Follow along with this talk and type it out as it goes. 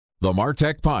The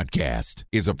MarTech Podcast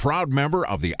is a proud member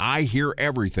of the I Hear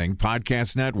Everything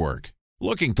Podcast Network.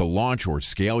 Looking to launch or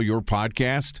scale your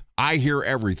podcast? I Hear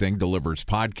Everything delivers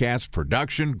podcast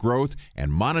production, growth,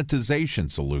 and monetization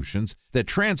solutions that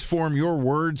transform your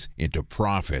words into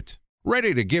profit.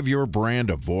 Ready to give your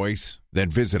brand a voice? Then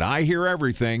visit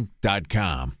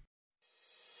iheareverything.com.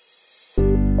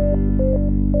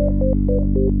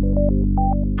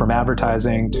 From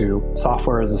advertising to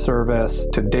software as a service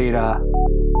to data.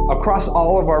 Across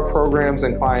all of our programs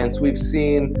and clients, we've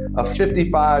seen a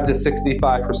 55 to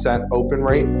 65% open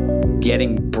rate.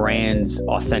 Getting brands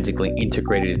authentically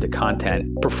integrated into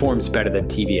content performs better than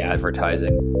TV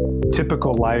advertising.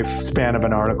 Typical lifespan of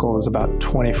an article is about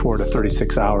 24 to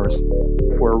 36 hours.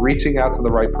 If we're reaching out to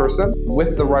the right person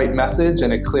with the right message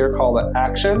and a clear call to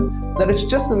action, then it's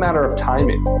just a matter of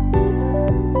timing.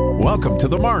 Welcome to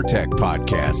the MarTech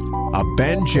Podcast, a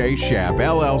Ben J. Schaap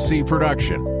LLC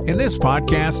production. In this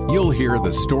podcast, you'll hear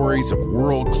the stories of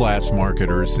world-class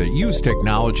marketers that use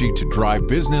technology to drive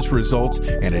business results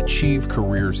and achieve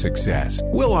career success.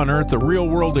 We'll unearth the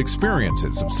real-world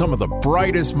experiences of some of the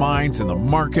brightest minds in the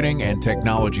marketing and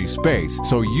technology space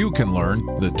so you can learn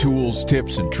the tools,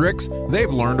 tips, and tricks they've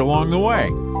learned along the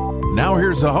way. Now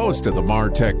here's the host of the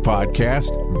MarTech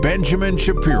Podcast, Benjamin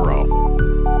Shapiro.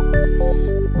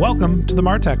 Welcome to the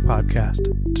MarTech Podcast.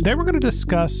 Today we're going to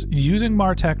discuss using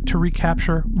MarTech to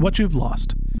recapture what you've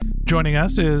lost. Joining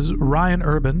us is Ryan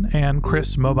Urban and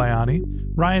Chris Mobayani.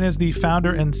 Ryan is the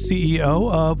founder and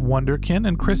CEO of Wunderkind,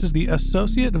 and Chris is the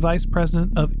Associate Vice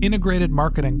President of Integrated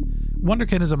Marketing.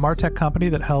 Wunderkind is a MarTech company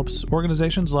that helps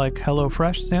organizations like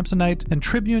HelloFresh, Samsonite, and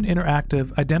Tribune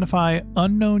Interactive identify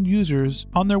unknown users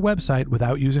on their website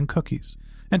without using cookies.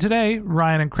 And today,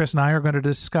 Ryan and Chris and I are going to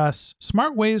discuss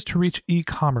smart ways to reach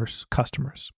e-commerce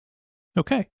customers.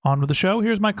 Okay, on with the show.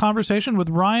 Here's my conversation with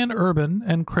Ryan Urban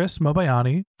and Chris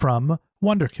Mobayani from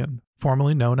Wunderkind,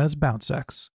 formerly known as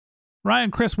BounceX. Ryan,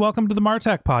 Chris, welcome to the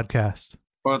MarTech Podcast.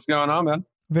 What's going on, man?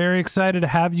 Very excited to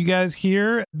have you guys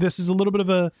here. This is a little bit of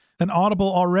an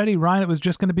audible already. Ryan, it was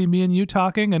just going to be me and you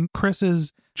talking, and Chris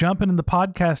is jumping in the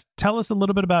podcast. Tell us a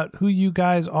little bit about who you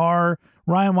guys are.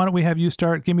 Ryan, why don't we have you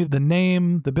start? Give me the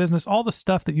name, the business, all the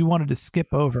stuff that you wanted to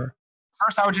skip over.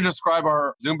 First, how would you describe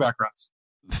our Zoom backgrounds?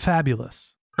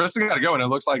 Fabulous. Chris has got to go, and it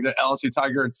looks like the LSU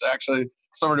Tiger. It's actually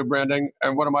some new branding.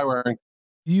 And what am I wearing?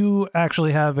 You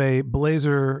actually have a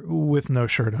blazer with no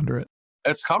shirt under it.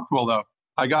 It's comfortable, though.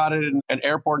 I got it in an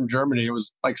airport in Germany. It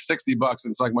was like $60.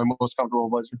 It's like my most comfortable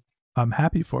blazer. I'm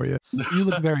happy for you. You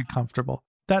look very comfortable.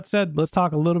 That said, let's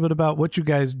talk a little bit about what you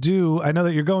guys do. I know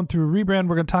that you're going through a rebrand.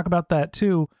 We're going to talk about that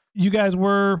too. You guys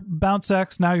were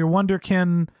BounceX. Now you're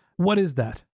Wunderkind. What is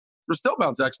that? We're still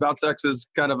BounceX. BounceX is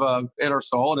kind of in our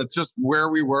soul, and it's just where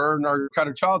we were in our kind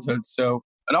of childhood. So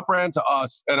an upbrand to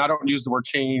us, and I don't use the word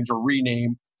change or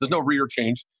rename. There's no re or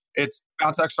change. It's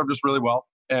BounceX served us really well.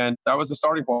 And that was the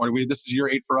starting point. This is year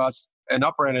 8 for us. And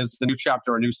upbrand is the new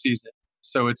chapter, a new season.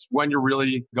 So it's when you're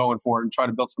really going for it and trying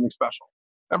to build something special.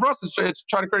 And for us, it's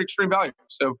trying to create extreme value.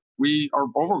 So our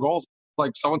overall goals,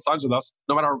 like someone signs with us,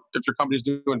 no matter if your company's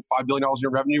doing $5 billion in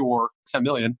revenue or $10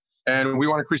 million, and we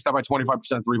want to increase that by 25%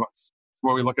 in 3 months.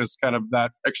 What we look at is kind of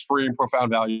that extreme,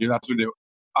 profound value. That's what we do.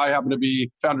 I happen to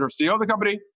be founder of CEO of the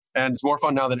company, and it's more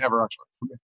fun now than ever, actually, for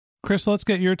me. Chris, let's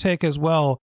get your take as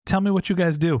well. Tell me what you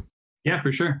guys do. Yeah,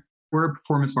 for sure. We're a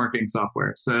performance marketing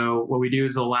software. So what we do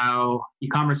is allow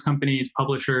e-commerce companies,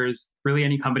 publishers, really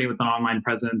any company with an online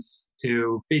presence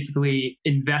to basically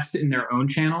invest in their own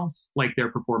channels, like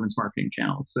their performance marketing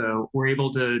channels. So we're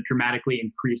able to dramatically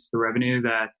increase the revenue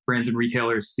that brands and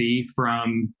retailers see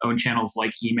from own channels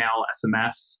like email,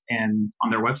 SMS, and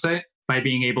on their website by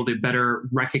being able to better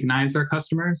recognize their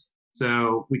customers.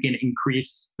 So we can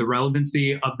increase the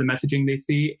relevancy of the messaging they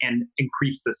see and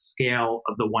increase the scale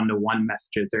of the one-to-one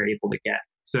messages they're able to get.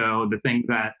 So the things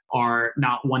that are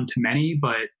not one-to-many,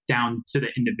 but down to the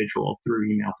individual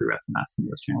through email, through SMS, and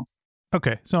those channels.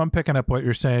 Okay, so I'm picking up what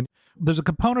you're saying. There's a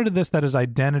component of this that is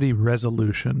identity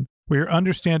resolution, where you're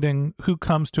understanding who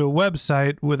comes to a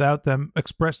website without them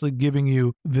expressly giving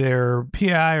you their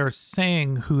PI or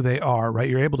saying who they are, right?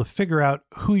 You're able to figure out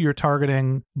who you're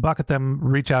targeting, bucket them,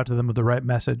 reach out to them with the right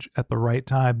message at the right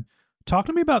time. Talk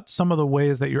to me about some of the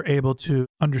ways that you're able to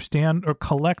understand or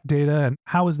collect data, and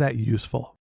how is that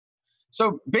useful?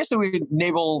 So basically, we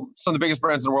enable some of the biggest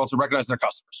brands in the world to recognize their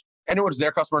customers. Anyone who's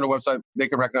their customer on a website, they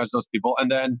can recognize those people.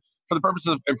 And then for the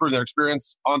purposes of improving their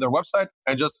experience on their website,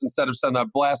 and just instead of sending that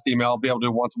blast email, be able to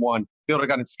do one-to-one, be able to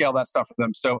kind of scale that stuff for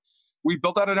them. So we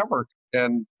built out a network,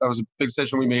 and that was a big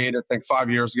decision we made, I think, 5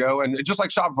 years ago. And just like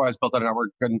Shopify has built out a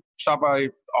network, and Shopify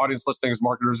audience listings,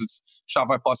 marketers, it's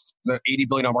Shopify Plus, the $80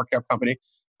 billion market cap company.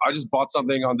 I just bought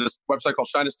something on this website called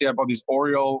Shinesty. I bought these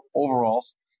Oreo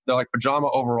overalls. They're like pajama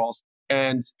overalls.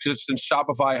 And just since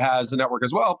Shopify has a network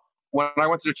as well, when I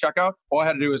went to the checkout, all I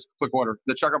had to do is click order.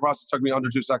 The checkout process took me under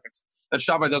 2 seconds. And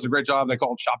Shopify does a great job. They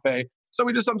call it Shop Pay. So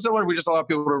we do something similar. We just allow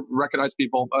people to recognize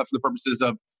people for the purposes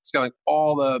of scaling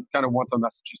all the kind of one-time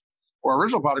messages. Our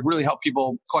original product really helped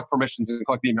people collect permissions and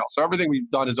collect emails. So everything we've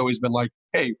done has always been like,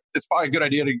 hey, it's probably a good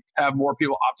idea to have more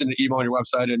people opt into email on your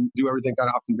website and do everything kind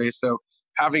of opt-in based. So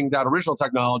having that original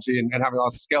technology and having a lot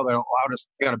of scale there allowed us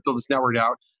to kind of build this network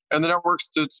out. And the network's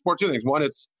to support 2 things. One,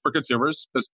 it's for consumers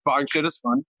because buying shit is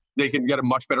fun. They can get a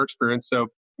much better experience. So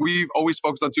we've always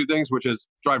focused on 2 things, which is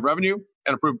drive revenue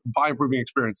and by improving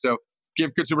experience. So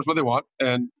give consumers what they want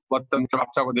and let them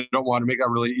opt out what they don't want to make that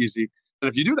really easy. And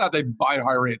if you do that, they buy at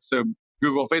higher rates. So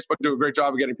Google, Facebook do a great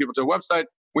job of getting people to a website.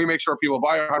 We make sure people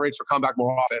buy at high rates or come back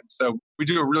more often. So we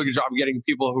do a really good job of getting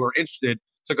people who are interested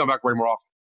to come back way more often.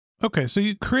 Okay, so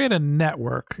you create a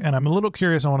network, and I'm a little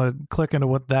curious. I want to click into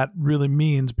what that really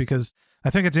means because I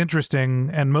think it's interesting,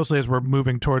 and mostly as we're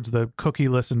moving towards the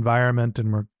cookieless environment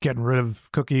and we're getting rid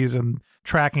of cookies and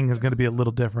tracking is going to be a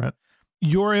little different.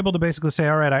 You're able to basically say,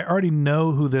 all right, I already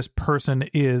know who this person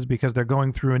is because they're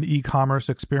going through an e-commerce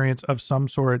experience of some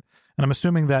sort. And I'm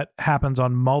assuming that happens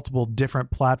on multiple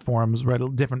different platforms, right?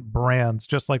 Different brands.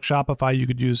 Just like Shopify, you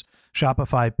could use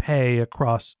Shopify Pay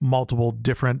across multiple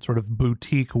different sort of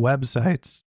boutique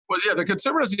websites. Well, yeah, the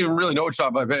consumer doesn't even really know what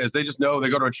Shopify Pay is. They just know they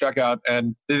go to a checkout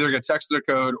and they either get texted a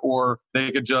code or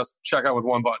they could just check out with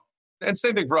one button. And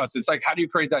same thing for us. It's like, how do you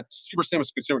create that super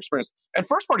seamless consumer experience? And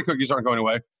first-party cookies aren't going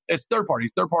away. It's third-party.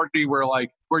 Third-party where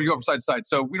you go from site to site.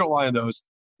 So we don't rely on those.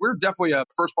 We're definitely a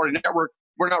first-party network.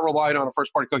 We're not relying on a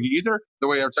first-party cookie either, the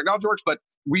way our technology works, but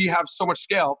we have so much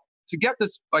scale. To get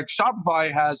this, like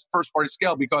Shopify has first-party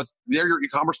scale because they're your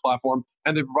e-commerce platform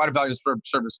and they provide a value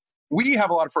service. We have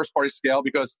a lot of first-party scale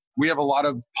because we have a lot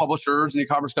of publishers and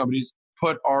e-commerce companies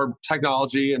put our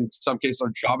technology, in some cases our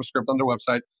JavaScript on their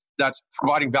website, that's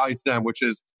providing value to them, which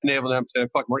is enabling them to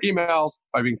collect more emails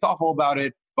by being thoughtful about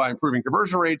it, by improving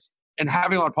conversion rates, and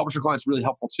having a lot of publisher clients is really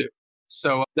helpful too.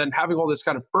 So then having all this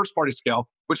kind of first-party scale,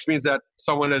 which means that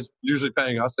someone is usually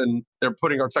paying us and they're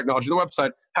putting our technology on the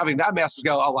website, having that massive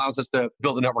scale allows us to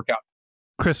build a network out.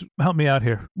 Chris, help me out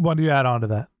here. What do you add on to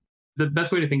that? The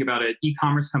best way to think about it,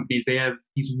 e-commerce companies, they have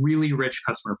these really rich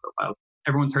customer profiles.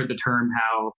 Everyone's heard the term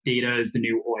how data is the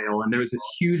new oil. And there was this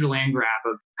huge land grab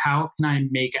of how can I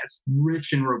make as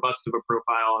rich and robust of a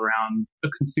profile around a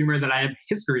consumer that I have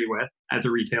history with as a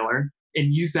retailer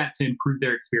and use that to improve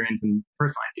their experience and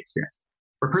personalize the experience.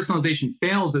 Where personalization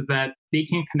fails is that they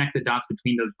can't connect the dots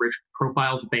between those rich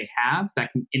profiles that they have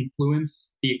that can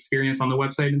influence the experience on the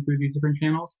website and through these different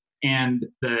channels and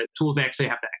the tools they actually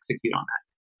have to execute on that.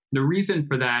 The reason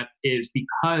for that is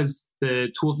because the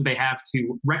tools that they have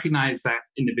to recognize that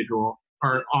individual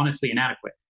are honestly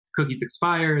inadequate. Cookies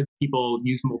expire, people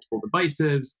use multiple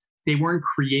devices. They weren't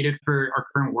created for our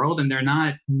current world, and they're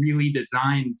not really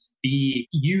designed to be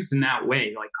used in that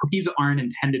way. Like cookies aren't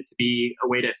intended to be a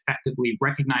way to effectively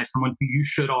recognize someone who you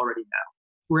should already know.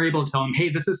 We're able to tell them, hey,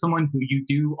 this is someone who you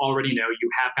do already know, you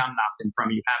have gotten opt-in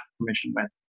from, you have permission with.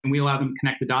 And we allow them to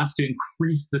connect the dots to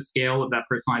increase the scale of that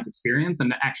personalized experience and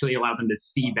to actually allow them to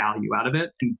see value out of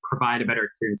it and provide a better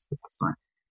experience to the customer.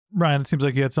 Ryan, it seems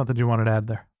like you had something you wanted to add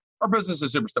there. Our business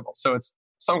is super simple. So it's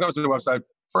someone comes to the website.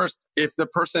 First, if the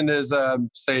person is,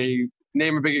 say,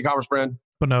 name a big e-commerce brand.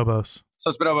 Bonobos. So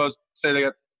it's Bonobos. Say they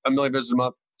get 1 million visitors a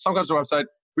month. Someone comes to the website.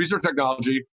 We use our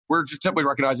technology. We're just typically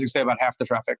recognizing, say, about half the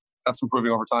traffic. That's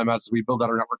improving over time as we build out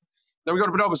our network. Then we go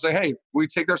to Bonobos and say, hey, we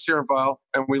take their CRM file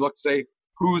and we look to say,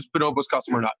 who's Bonobos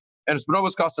customer or not? And if it's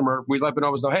Bonobos customer, we let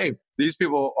Bonobos know, hey, these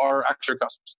people are actually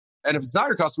customers. And if it's not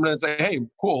your customer, then say, hey,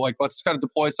 cool, like let's kind of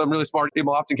deploy some really smart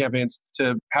email opt-in campaigns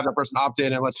to have that person opt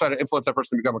in and let's try to influence that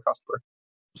person to become a customer.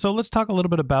 So let's talk a little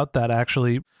bit about that,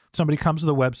 actually. Somebody comes to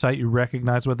the website, you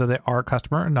recognize whether they are a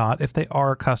customer or not. If they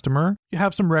are a customer, you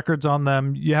have some records on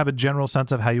them. You have a general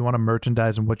sense of how you want to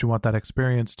merchandise and what you want that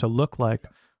experience to look like.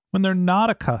 When they're not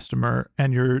a customer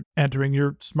and you're entering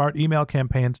your smart email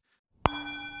campaigns,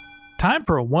 time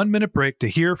for a 1-minute break to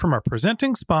hear from our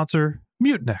presenting sponsor,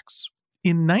 Mutinex.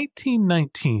 In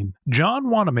 1919, John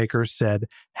Wanamaker said,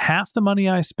 "Half the money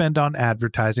I spend on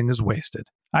advertising is wasted.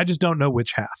 I just don't know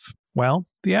which half." Well,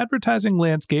 the advertising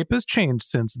landscape has changed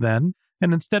since then,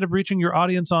 and instead of reaching your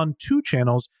audience on 2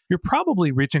 channels, you're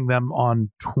probably reaching them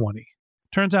on 20.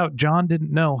 Turns out John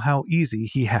didn't know how easy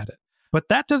he had it. But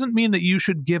that doesn't mean that you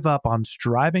should give up on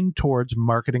striving towards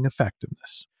marketing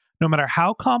effectiveness. No matter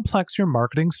how complex your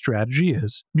marketing strategy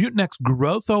is, Mutinex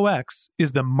GrowthOX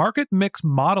is the market mix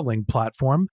modeling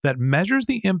platform that measures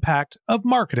the impact of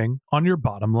marketing on your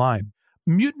bottom line.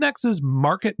 Mutinex's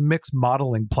market mix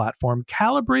modeling platform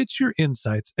calibrates your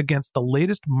insights against the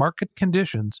latest market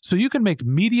conditions so you can make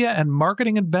media and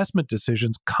marketing investment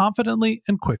decisions confidently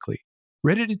and quickly.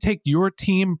 Ready to take your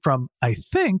team from I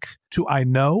think to I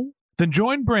know? Then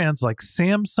join brands like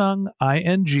Samsung,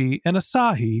 ING, and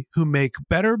Asahi who make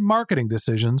better marketing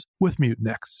decisions with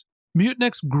Mutinex.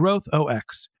 Mutinex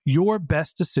GrowthOX. Your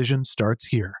best decision starts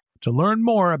here. To learn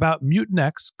more about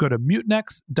Mutinex, go to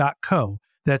mutinex.co.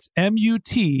 That's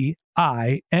MUTINEX.co.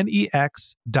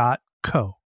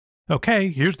 Okay,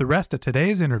 here's the rest of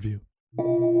today's interview.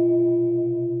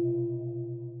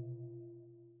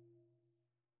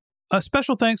 A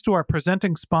special thanks to our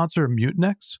presenting sponsor,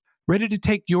 Mutinex. Ready to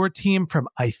take your team from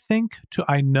I think to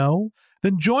I know?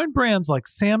 Then join brands like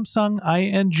Samsung,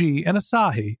 ING, and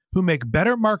Asahi who make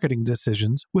better marketing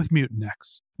decisions with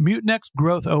Mutinex. Mutinex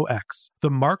GrowthOX,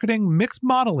 the marketing mix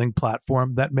modeling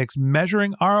platform that makes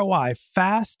measuring ROI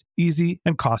fast, easy,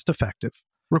 and cost-effective.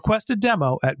 Request a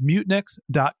demo at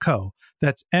mutinex.co.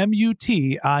 That's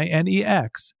MUTINEX.co.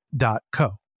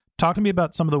 Talk to me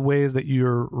about some of the ways that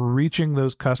you're reaching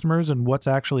those customers and what's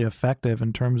actually effective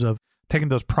in terms of taking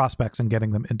those prospects and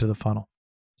getting them into the funnel.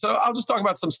 So I'll just talk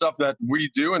about some stuff that we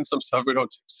do and some stuff we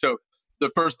don't do. So the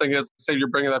first thing is, say you're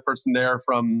bringing that person there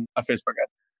from a Facebook ad.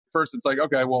 First, it's like,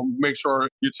 okay, well, make sure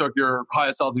you took your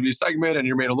highest LTV segment and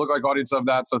you made it look like audience of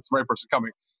that, so it's the right person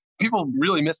coming. People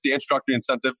really miss the introductory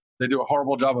incentive. They do a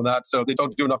horrible job on that, so they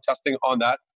don't do enough testing on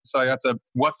that. So that's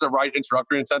what's the right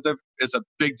introductory incentive is a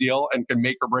big deal and can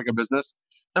make or break a business.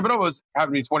 Number two was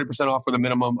having me 20% off with a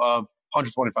minimum of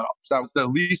 $125. That was the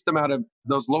least amount of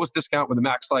those lowest discount with the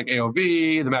max like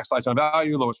AOV, the max lifetime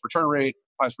value, lowest return rate,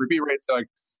 highest repeat rate. So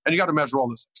and you got to measure all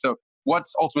this. So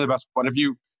what's ultimately the best one? If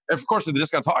of course, if the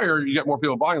discount's higher, you get more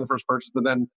people buying the first purchase, but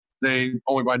then they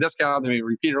only buy a discount, they may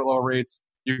repeat it at lower rates.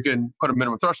 You can put a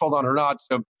minimum threshold on or not.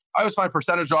 So I always find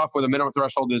percentage off with a minimum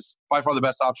threshold is by far the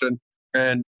best option.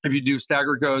 And if you do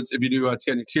staggered codes, if you do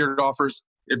tiered offers,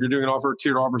 if you're doing an offer,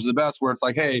 tiered offers are the best, where it's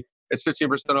like, hey, it's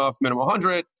 15% off minimum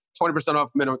 100, 20%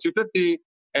 off minimum 250,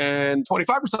 and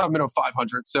 25% off minimum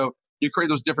 500. So you create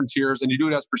those different tiers and you do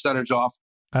it as percentage off.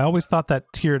 I always thought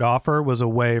that tiered offer was a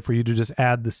way for you to just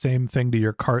add the same thing to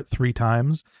your cart 3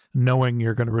 times, knowing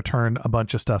you're going to return a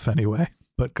bunch of stuff anyway.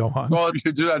 But go on. Well, if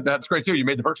you do that, that's great too. You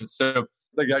made the purchase, so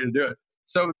they got you to do it.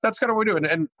 So that's kind of what we do.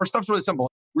 And our stuff's really simple.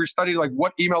 We study like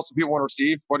what emails do people want to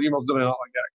receive, what emails do they not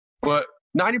like getting. But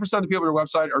 90% of the people on your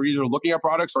website are either looking at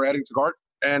products or adding to cart.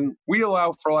 And we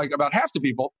allow for like about half the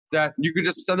people that you could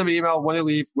just send them an email when they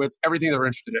leave with everything they're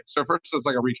interested in. So first it's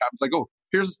like a recap. It's like, oh,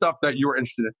 here's the stuff that you were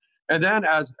interested in. And then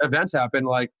as events happen,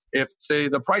 like if say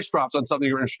the price drops on something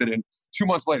you're interested in 2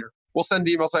 months later, we'll send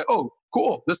an email saying, oh,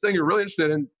 cool, this thing you're really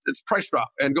interested in, it's price drop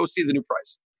and go see the new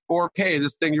price. Or, hey,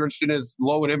 this thing you're interested in is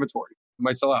low in inventory, it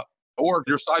might sell out. Or if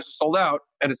your size is sold out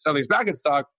and it's something's back in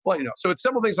stock, let you know. So it's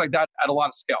simple things like that at a lot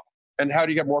of scale. And how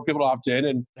do you get more people to opt in?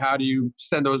 And how do you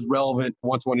send those relevant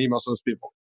one-to-one emails to those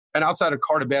people? And outside of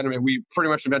cart abandonment, we pretty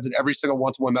much invented every single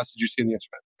one-to-one message you see in the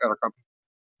internet at our company.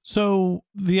 So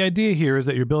the idea here is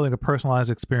that you're building a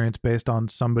personalized experience based on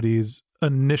somebody's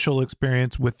initial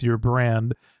experience with your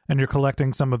brand, and you're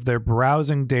collecting some of their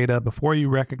browsing data before you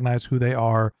recognize who they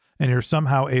are, and you're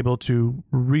somehow able to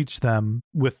reach them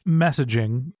with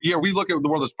messaging. Yeah, we look at the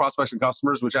world as prospects and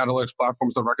customers, which analytics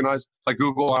platforms don't recognize, like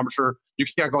Google. I'm sure you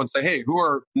can't go and say, hey, who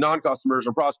are non-customers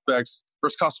or prospects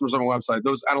versus customers on a website?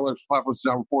 Those analytics platforms do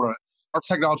not report on it. Our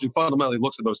technology fundamentally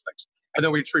looks at those things. And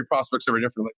then we treat prospects very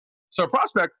differently. So a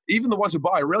prospect, even the ones who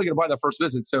buy, are really going to buy that first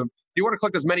visit. So you want to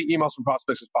collect as many emails from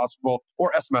prospects as possible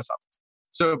or SMS opt-ins.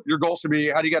 So your goal should be,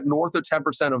 how do you get north of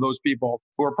 10% of those people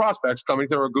who are prospects coming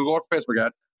through a Google or Facebook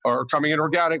ad or coming in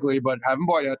organically but haven't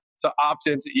bought yet to opt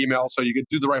into email so you can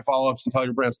do the right follow-ups and tell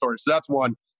your brand story. So that's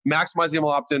one. Maximize email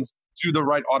opt-ins to the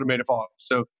right automated follow-ups.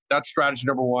 So that's strategy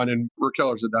number one, and we're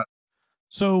killers at that.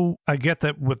 So I get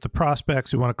that with the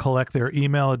prospects, you want to collect their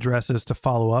email addresses to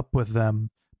follow up with them.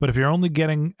 But if you're only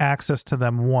getting access to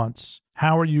them once,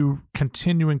 how are you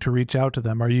continuing to reach out to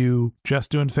them? Are you just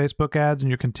doing Facebook ads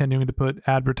and you're continuing to put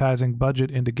advertising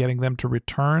budget into getting them to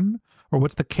return? Or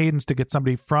what's the cadence to get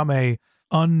somebody from a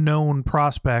unknown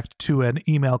prospect to an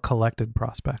email collected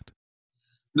prospect?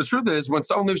 The truth is, when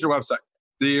someone leaves your website,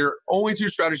 the only 2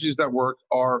 strategies that work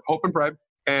are hope and pray,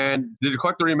 and did you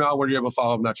collect their email when you're able to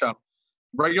follow up on that channel?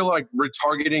 Regular like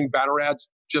retargeting banner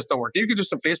ads just don't work. You can do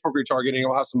some Facebook retargeting,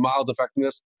 it'll have some mild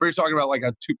effectiveness, but you're talking about like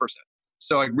a 2%.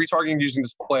 So like retargeting using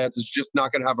display ads is just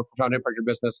not going to have a profound impact on your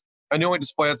business. And the only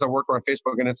display ads that work are on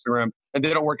Facebook and Instagram, and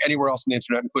they don't work anywhere else on the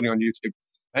internet, including on YouTube.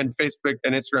 And Facebook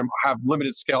and Instagram have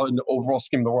limited scale in the overall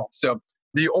scheme of the world. So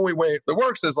the only way that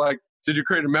works is like, did you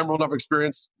create a memorable enough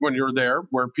experience when you're there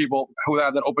where people who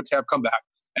have that open tab come back?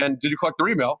 And did you collect their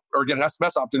email or get an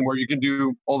SMS opt-in where you can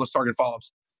do all those target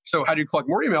follow-ups? So how do you collect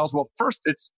more emails? Well, first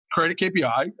it's create a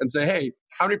KPI and say, hey,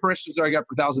 how many permissions do I get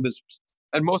per 1,000 visitors?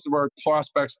 And most of our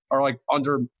prospects are like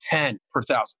under 10 per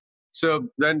 1,000. So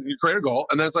then you create a goal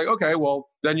and then it's like, okay, well,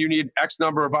 then you need X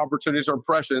number of opportunities or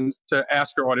impressions to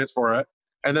ask your audience for it.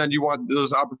 And then you want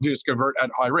those opportunities to convert at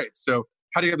high rates. So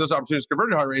how do you get those opportunities to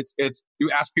convert at high rates? It's you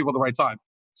ask people at the right time.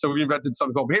 So we invented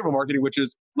something called behavioral marketing, which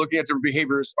is looking at different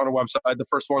behaviors on a website. The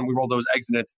first one, we rolled those eggs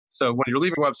in it. So when you're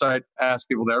leaving a website, ask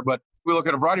people there. But we look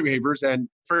at a variety of behaviors and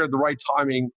figure out the right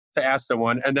timing to ask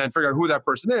someone and then figure out who that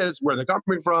person is, where they're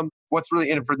coming from, what's really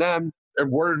in it for them,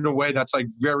 and word in a way that's like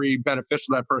very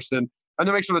beneficial to that person. And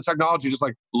then make sure the technology just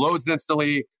like loads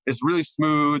instantly, is really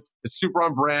smooth, is super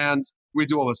on brand. We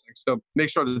do all those things. So make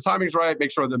sure that the timing's right,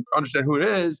 make sure that understand who it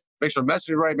is, make sure the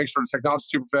message is right, make sure the technology's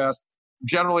super fast.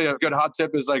 Generally, a good hot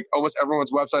tip is like almost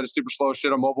everyone's website is super slow as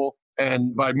shit on mobile.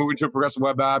 And by moving to a progressive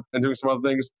web app and doing some other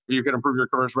things, you can improve your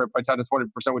conversion rate by 10 to 20%,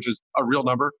 which is a real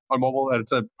number on mobile. And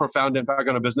it's a profound impact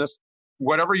on a business.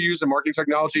 Whatever you use in marketing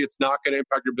technology, it's not going to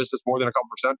impact your business more than a couple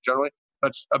percent generally.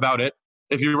 That's about it.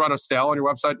 If you run a sale on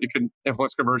your website, you can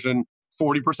influence conversion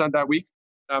 40% that week.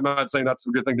 I'm not saying that's a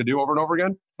good thing to do over and over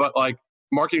again, but like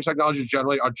marketing technologies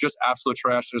generally are just absolute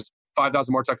trash. There's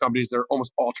 5,000 MarTech companies. They're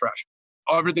almost all trash.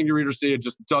 Everything your readers see, it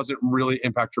just doesn't really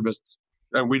impact your business.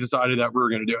 And we decided that we were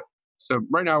going to do it. So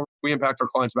right now we impact our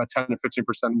clients about 10 to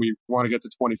 15%. We want to get to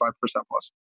 25%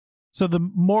 plus. So the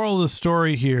moral of the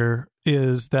story here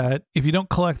is that if you don't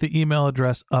collect the email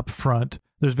address up front,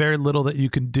 there's very little that you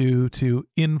can do to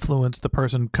influence the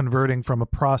person converting from a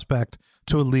prospect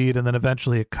to a lead and then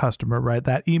eventually a customer, right?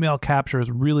 That email capture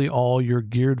is really all you're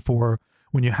geared for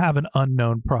when you have an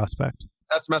unknown prospect.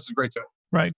 SMS is great too.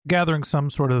 Right. Gathering some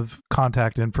sort of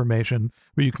contact information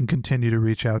where you can continue to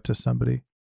reach out to somebody.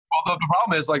 Although the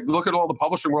problem is, like, look at all the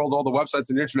publishing world, all the websites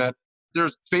and the internet.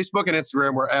 There's Facebook and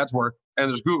Instagram where ads work, and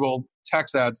there's Google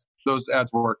text ads. Those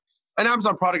ads work. And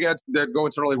Amazon product ads that go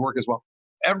internally work as well.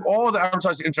 All of the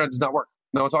advertising internet does not work.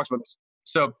 No one talks about this.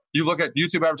 So you look at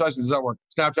YouTube advertising, does not work.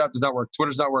 Snapchat does not work.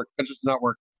 Twitter does not work. Pinterest does not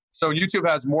work. So YouTube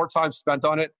has more time spent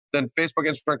on it than Facebook and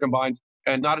Instagram combined.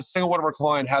 And not a single one of our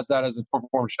clients has that as a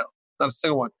performance channel. Not a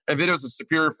single one. And video is a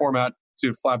superior format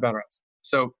to flat banner ads.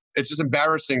 So it's just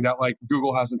embarrassing that like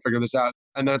Google hasn't figured this out.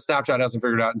 And then Snapchat hasn't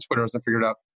figured it out and Twitter hasn't figured it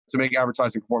out to make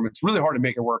advertising perform. It's really hard to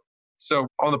make it work. So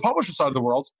on the publisher side of the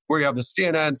world, where you have the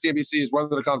CNN, CNBCs,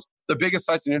 Weather.coms, the biggest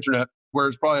sites on the internet, where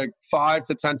it's probably like 5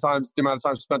 to 10 times the amount of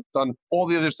time spent on all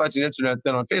the other sites on the internet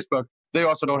than on Facebook, they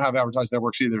also don't have advertising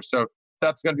networks either. So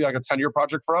that's going to be like a 10-year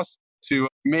project for us to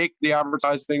make the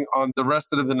advertising on the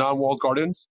rest of the non-walled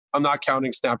gardens. I'm not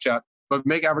counting Snapchat, but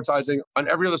make advertising on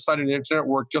every other site on the internet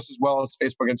work just as well as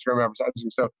Facebook, Instagram advertising.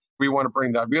 So we want to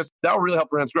bring that because that will really help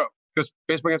brands grow because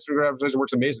Facebook, Instagram advertising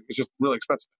works amazing. It's just really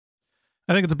expensive.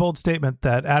 I think it's a bold statement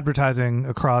that advertising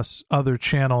across other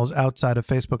channels outside of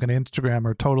Facebook and Instagram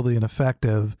are totally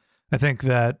ineffective. I think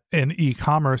that in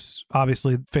e-commerce,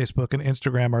 obviously Facebook and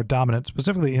Instagram are dominant,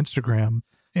 specifically Instagram.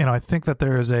 I think that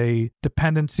there is a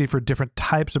dependency for different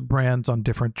types of brands on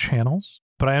different channels.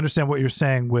 But I understand what you're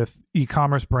saying with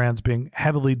e-commerce brands being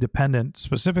heavily dependent,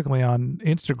 specifically on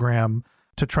Instagram,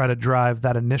 to try to drive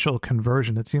that initial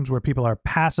conversion. It seems where people are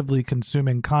passively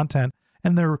consuming content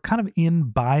and they're kind of in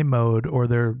buy mode, or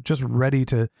they're just ready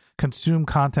to consume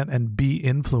content and be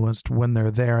influenced when they're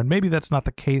there. And maybe that's not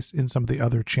the case in some of the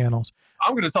other channels.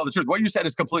 I'm going to tell the truth. What you said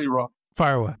is completely wrong.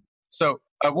 Fire away. So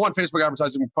one, Facebook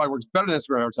advertising probably works better than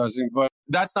Instagram advertising, but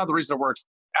that's not the reason it works.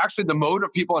 Actually, the mode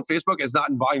of people on Facebook is not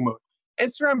in buying mode.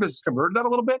 Instagram has converted that a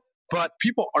little bit, but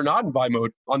people are not in buy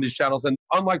mode on these channels. And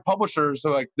unlike publishers,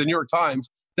 so like the New York Times,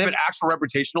 they have an actual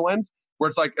reputational lens where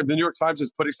it's like if the New York Times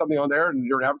is putting something on there and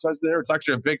you're an advertiser there, it's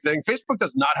actually a big thing. Facebook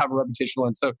does not have a reputational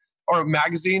lens. So, or a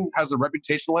magazine has a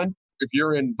reputational lens. If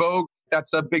you're in Vogue,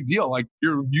 that's a big deal. Like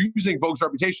you're using Vogue's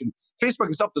reputation. Facebook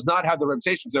itself does not have the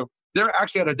reputation. So they're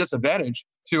actually at a disadvantage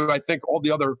to, I think, all the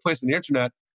other places on the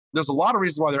internet. There's a lot of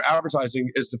reasons why their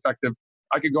advertising is effective.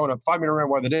 I could go on a 5-minute rant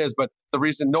why that is, but the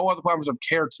reason no other platforms have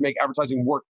cared to make advertising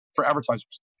work for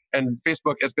advertisers. And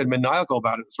Facebook has been maniacal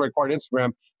about it. So they acquired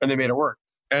Instagram and they made it work.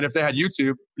 And if they had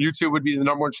YouTube, YouTube would be the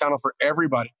number one channel for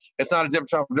everybody. It's not a different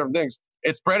channel for different things.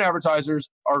 It's brand advertisers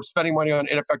are spending money on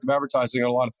ineffective advertising on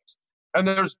a lot of things. And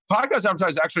there's podcast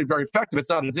advertising actually very effective. It's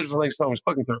not a digital thing someone's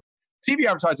clicking through. TV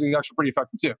advertising is actually pretty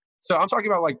effective too. So I'm talking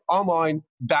about like online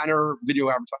banner video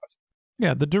advertising.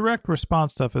 Yeah, the direct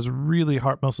response stuff is really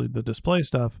hard, mostly the display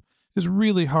stuff, is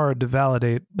really hard to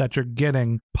validate that you're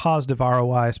getting positive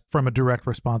ROIs from a direct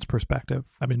response perspective.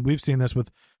 I mean, we've seen this with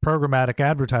programmatic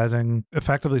advertising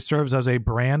effectively serves as a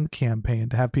brand campaign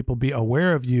to have people be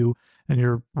aware of you, and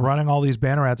you're running all these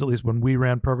banner ads. At least when we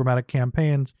ran programmatic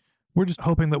campaigns, we're just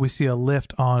hoping that we see a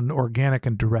lift on organic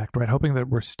and direct, right? Hoping that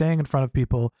we're staying in front of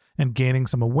people and gaining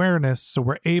some awareness so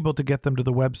we're able to get them to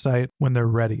the website when they're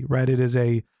ready, right? It is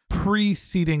a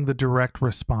preceding the direct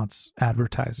response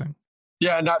advertising.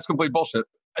 Yeah, and that's complete bullshit.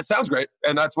 It sounds great,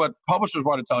 and that's what publishers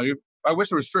want to tell you. I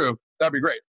wish it was true. That'd be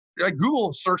great. Like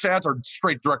Google search ads are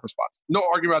straight direct response. No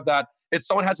argument about that. It's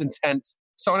someone has intent.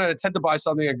 Someone had intent to buy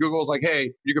something, and Google's like,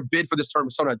 hey, you can bid for this term.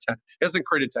 Someone had intent. It doesn't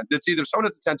create intent. It's either someone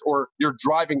has intent or you're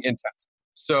driving intent.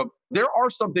 So there are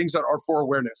some things that are for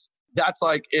awareness. That's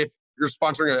like if you're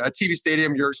sponsoring a TV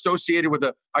stadium, you're associated with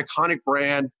an iconic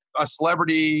brand, a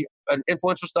celebrity, an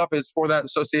influencer stuff is for that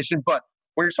association. But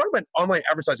when you're talking about online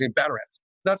advertising and banner ads,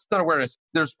 that's not awareness.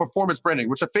 There's performance branding,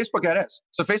 which a Facebook ad is.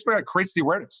 So Facebook ad creates the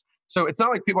awareness. So it's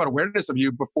not like people had awareness of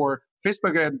you before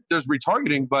Facebook ad. There's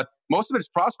retargeting, but most of it is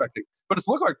prospecting. But it's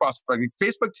lookalike prospecting.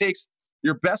 Facebook takes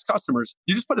your best customers.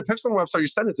 You just put the pixel on the website, you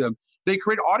send it to them. They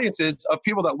create audiences of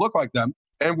people that look like them.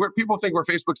 And where people think where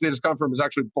Facebook's data come from is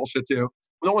actually bullshit too.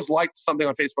 No one's liked something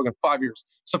on Facebook in 5 years.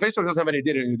 So Facebook doesn't have any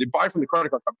data. They buy from the credit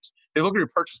card companies. They look at your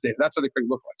purchase data. That's how they create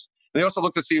lookalikes. And they also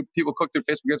look to see if people click through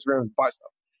Facebook, Instagram, and buy stuff.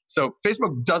 So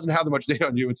Facebook doesn't have that much data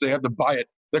on you. It's they have to buy it.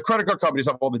 The credit card companies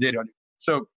have all the data on you.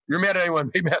 So you're mad at anyone,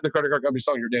 be mad at the credit card company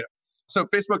selling your data. So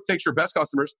Facebook takes your best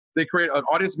customers. They create an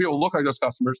audience of people who look like those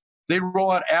customers. They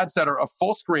roll out ads that are a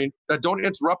full screen, that don't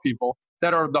interrupt people,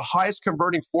 that are the highest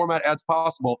converting format ads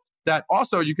possible, that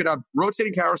also you can have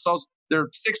rotating carousels. They're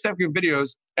 6-second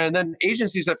videos. And then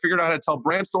agencies that figured out how to tell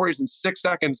brand stories in 6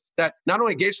 seconds that not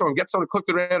only engage someone, get someone to click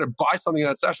through the ad and buy something in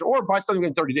that session or buy something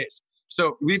in 30 days.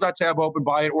 So leave that tab open,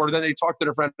 buy it, or then they talk to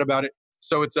their friend about it.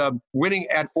 So it's a winning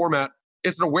ad format.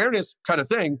 It's an awareness kind of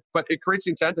thing, but it creates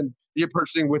intent and you're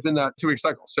purchasing within that 2-week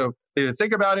cycle. So they either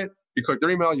think about it, you click their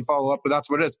email, you follow up, but that's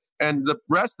what it is. And the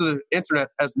rest of the internet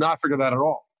has not figured that at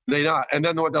all. They not. And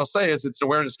then what they'll say is it's an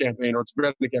awareness campaign or it's a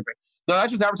branding campaign. No,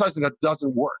 that's just advertising that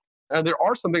doesn't work. And there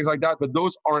are some things like that, but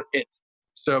those aren't it.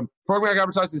 So programmatic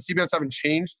advertising, CPMs haven't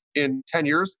changed in 10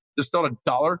 years. They're still at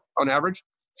 $1 on average.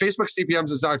 Facebook CPMs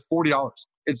is now like $40.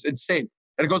 It's insane.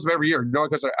 And it goes up every year,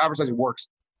 because advertising works.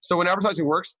 So when advertising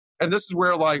works, and this is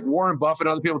where like Warren Buffett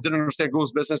and other people didn't understand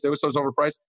Google's business, they always thought it was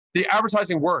overpriced. The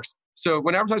advertising works. So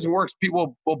when advertising works,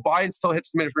 people will buy it until it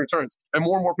hits diminishing returns. And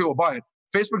more people buy it.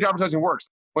 Facebook advertising works.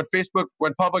 When Facebook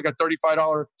went public at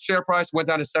 $35 share price, went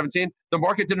down to 17, the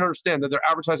market didn't understand that their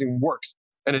advertising works.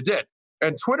 And it did.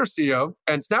 And Twitter CEO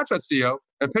and Snapchat CEO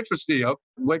and Pinterest CEO,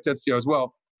 LinkedIn CEO as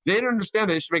well, they didn't understand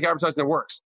that they should make advertising that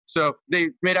works. So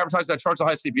they made advertising that charged the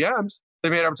high CPMs. They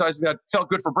made advertising that felt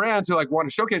good for brands who like want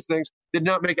to showcase things, did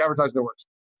not make advertising that works.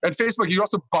 And Facebook, you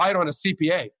also buy it on a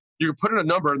CPA. You can put in a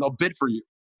number and they'll bid for you.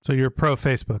 So you're pro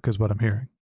Facebook is what I'm hearing.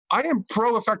 I am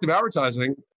pro effective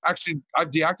advertising. Actually,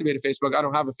 I've deactivated Facebook. I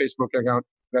don't have a Facebook account.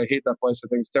 I hate that place. I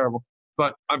think it's terrible.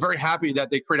 But I'm very happy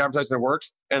that they create advertising that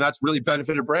works. And that's really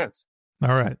benefited brands.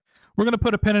 All right. We're going to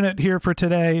put a pin in it here for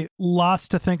today. Lots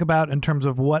to think about in terms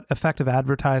of what effective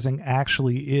advertising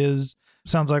actually is.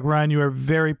 Sounds like, Ryan, you are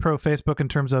very pro Facebook in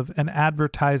terms of an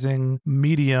advertising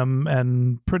medium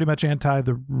and pretty much anti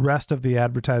the rest of the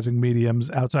advertising mediums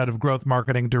outside of growth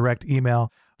marketing, direct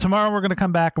email. Tomorrow, we're going to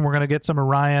come back and we're going to get some of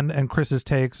Ryan and Chris's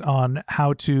takes on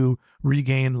how to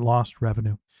regain lost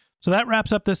revenue. So that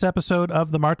wraps up this episode of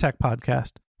the MarTech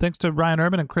Podcast. Thanks to Ryan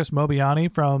Urban and Chris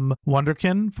Mobiani from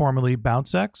Wunderkind, formerly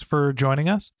BounceX, for joining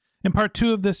us. In part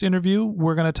 2 of this interview,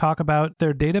 we're going to talk about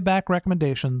their data-backed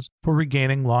recommendations for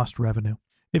regaining lost revenue.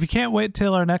 If you can't wait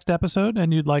till our next episode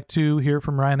and you'd like to hear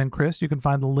from Ryan and Chris, you can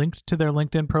find the link to their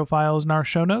LinkedIn profiles in our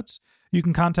show notes. You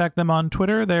can contact them on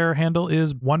Twitter. Their handle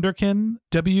is Wunderkind,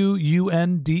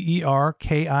 Wunderkind,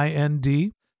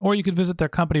 or you could visit their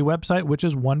company website, which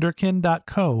is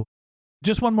wunderkind.co.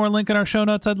 Just one more link in our show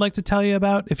notes I'd like to tell you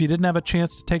about. If you didn't have a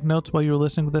chance to take notes while you were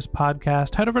listening to this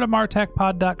podcast, head over to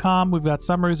martechpod.com. We've got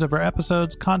summaries of our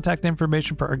episodes, contact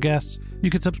information for our guests. You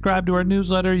can subscribe to our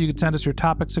newsletter. You can send us your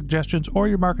topic suggestions or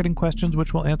your marketing questions,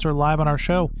 which we'll answer live on our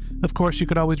show. Of course, you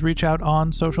could always reach out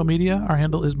on social media. Our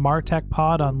handle is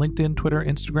martechpod on LinkedIn, Twitter,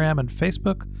 Instagram, and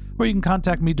Facebook. Or you can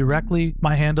contact me directly.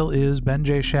 My handle is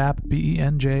BenJShap,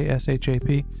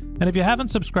 BenJShap. And if you haven't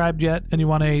subscribed yet and you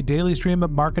want a daily stream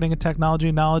of marketing and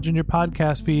technology knowledge in your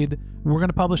podcast feed, we're going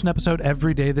to publish an episode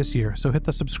every day this year. So hit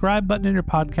the subscribe button in your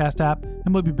podcast app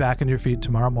and we'll be back in your feed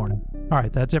tomorrow morning. All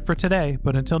right, that's it for today.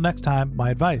 But until next time,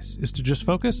 my advice is to just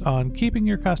focus on keeping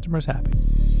your customers happy.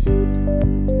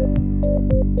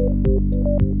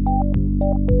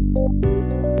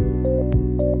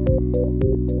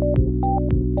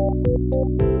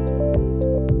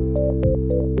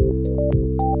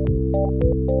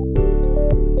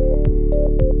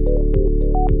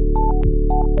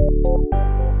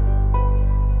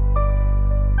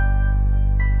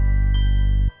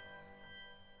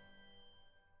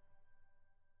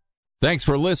 Thanks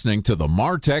for listening to the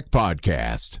MarTech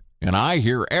Podcast, an I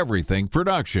Hear Everything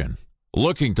production.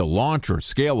 Looking to launch or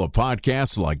scale a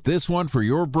podcast like this one for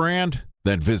your brand?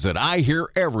 Then visit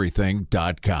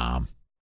iheareverything.com.